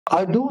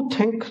I do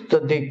think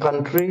that the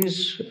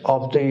countries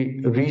of the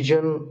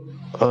region,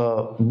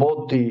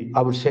 both the,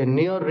 I would say,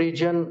 near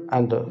region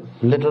and the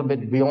little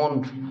bit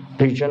beyond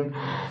region,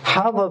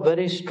 have a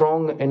very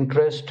strong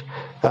interest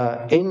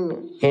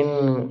in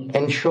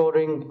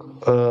ensuring,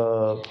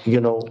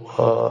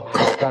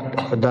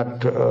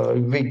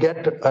 that we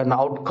get an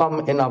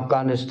outcome in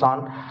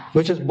Afghanistan,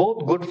 which is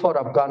both good for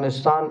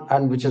Afghanistan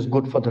and which is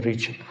good for the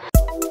region.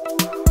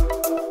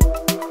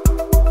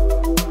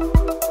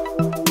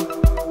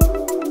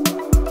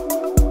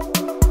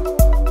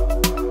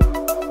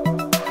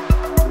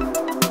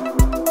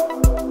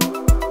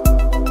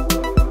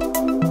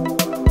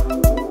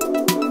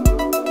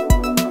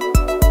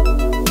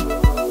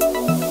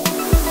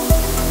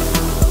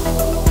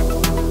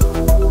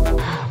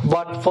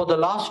 For the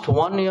last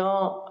 1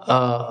 year,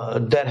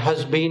 there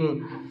has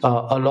been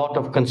a lot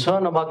of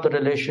concern about the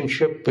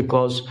relationship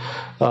because,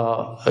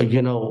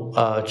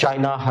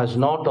 China has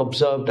not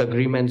observed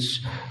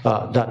agreements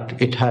that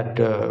it had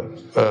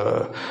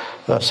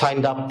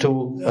signed up to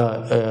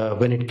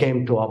when it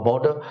came to our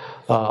border.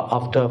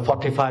 After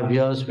 45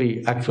 years,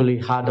 we actually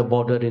had a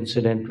border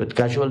incident with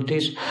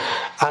casualties,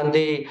 and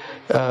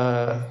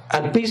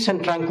peace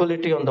and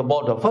tranquility on the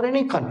border for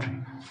any country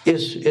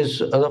is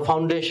the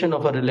foundation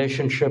of a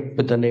relationship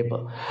with a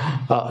neighbor.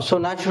 So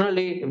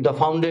naturally, if the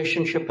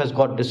foundationship has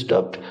got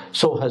disturbed,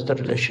 so has the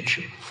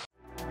relationship.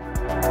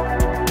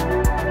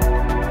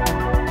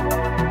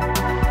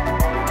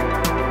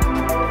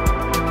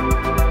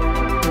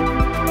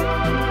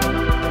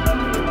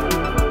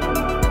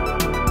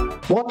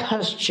 What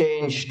has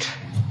changed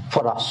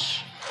for us?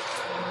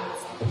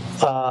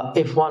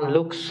 If one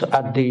looks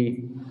at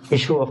the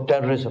issue of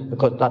terrorism,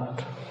 because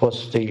that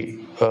was the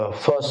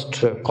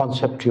first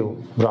concept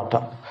you brought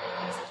up,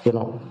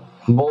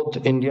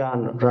 both India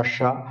and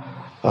Russia,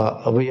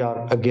 we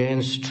are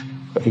against,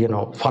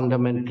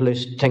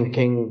 fundamentalist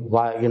thinking,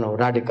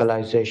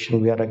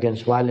 radicalization. We are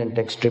against violent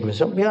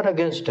extremism. We are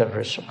against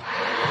terrorism.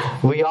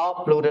 We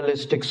are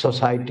pluralistic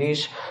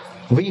societies.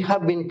 We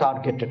have been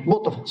targeted,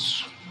 both of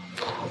us.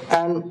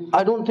 And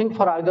I don't think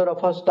for either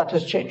of us that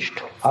has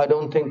changed. I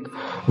don't think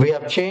we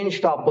have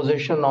changed our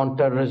position on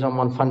terrorism,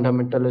 on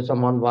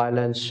fundamentalism, on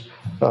violence,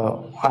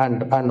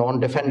 and on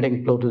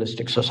defending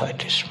pluralistic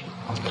societies.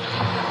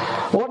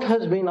 What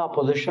has been our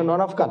position on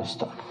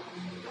Afghanistan?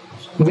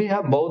 We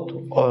have both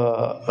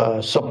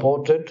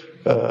supported,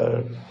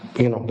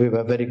 we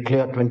were very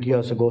clear 20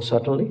 years ago,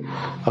 certainly,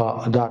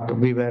 that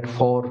we were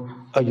for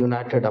a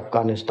united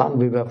Afghanistan.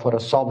 We were for a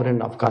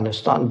sovereign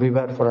Afghanistan. We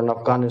were for an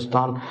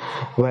Afghanistan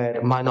where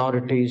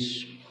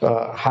minorities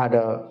had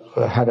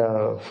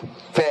a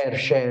fair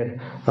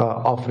share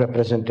of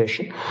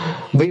representation.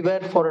 We were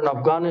for an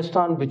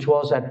Afghanistan which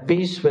was at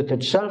peace with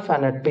itself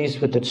and at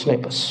peace with its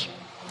neighbors.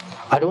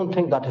 I don't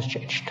think that has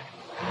changed.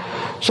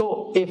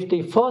 So if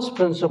the first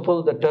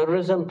principle, the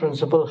terrorism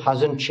principle,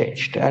 hasn't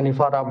changed, and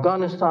if our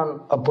Afghanistan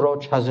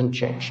approach hasn't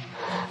changed,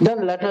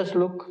 then let us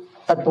look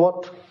at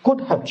what could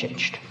have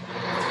changed.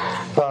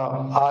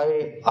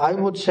 I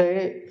would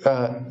say,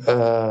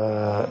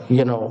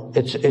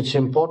 it's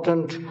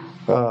important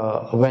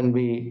when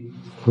we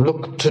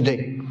look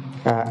today,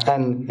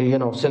 and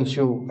since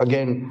you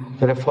again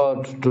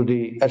referred to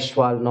the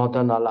erstwhile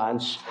Northern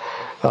Alliance,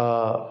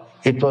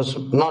 it was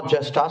not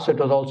just us, it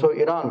was also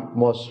Iran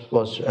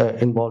was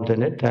involved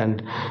in it.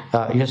 And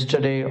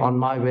yesterday on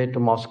my way to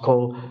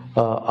Moscow,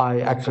 I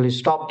actually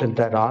stopped in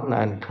Tehran,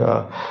 and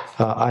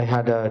I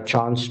had a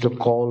chance to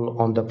call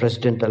on the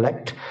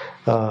president-elect,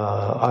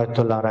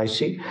 Ayatollah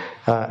Raisi,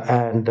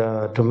 and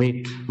to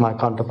meet my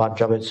counterpart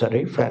Javed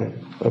Zarif,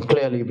 and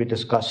clearly we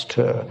discussed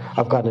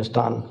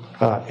Afghanistan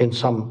in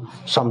some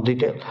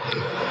detail.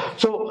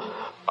 So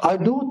I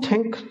do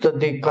think that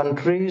the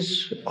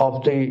countries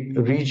of the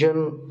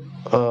region,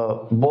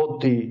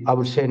 both the, I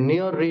would say,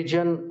 near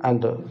region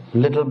and the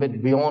little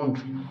bit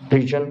beyond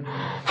region,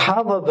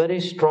 have a very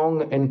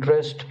strong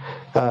interest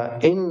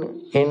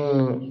in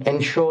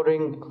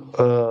ensuring,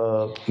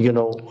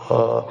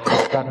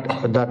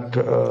 that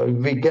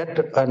we get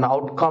an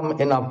outcome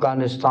in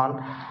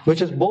Afghanistan,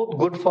 which is both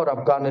good for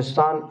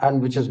Afghanistan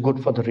and which is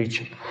good for the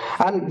region.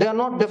 And they are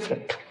not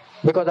different.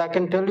 Because I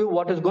can tell you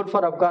what is good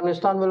for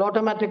Afghanistan will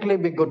automatically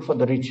be good for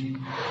the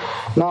region.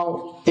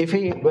 Now,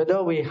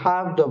 whether we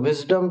have the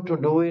wisdom to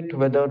do it,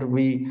 whether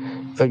we,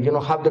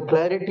 have the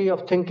clarity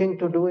of thinking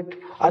to do it,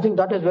 I think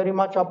that is very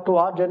much up to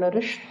our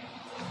generation.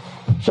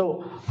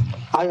 So,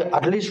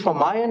 at least from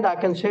my end, I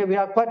can say we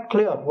are quite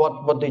clear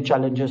what the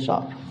challenges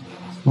are.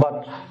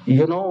 But,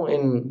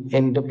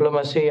 in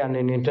diplomacy and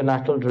in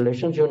international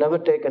relations, you never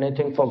take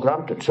anything for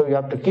granted. So you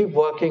have to keep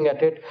working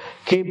at it,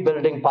 keep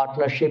building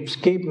partnerships,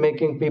 keep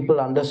making people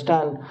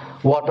understand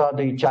what are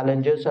the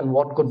challenges and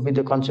what could be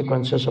the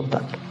consequences of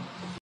that.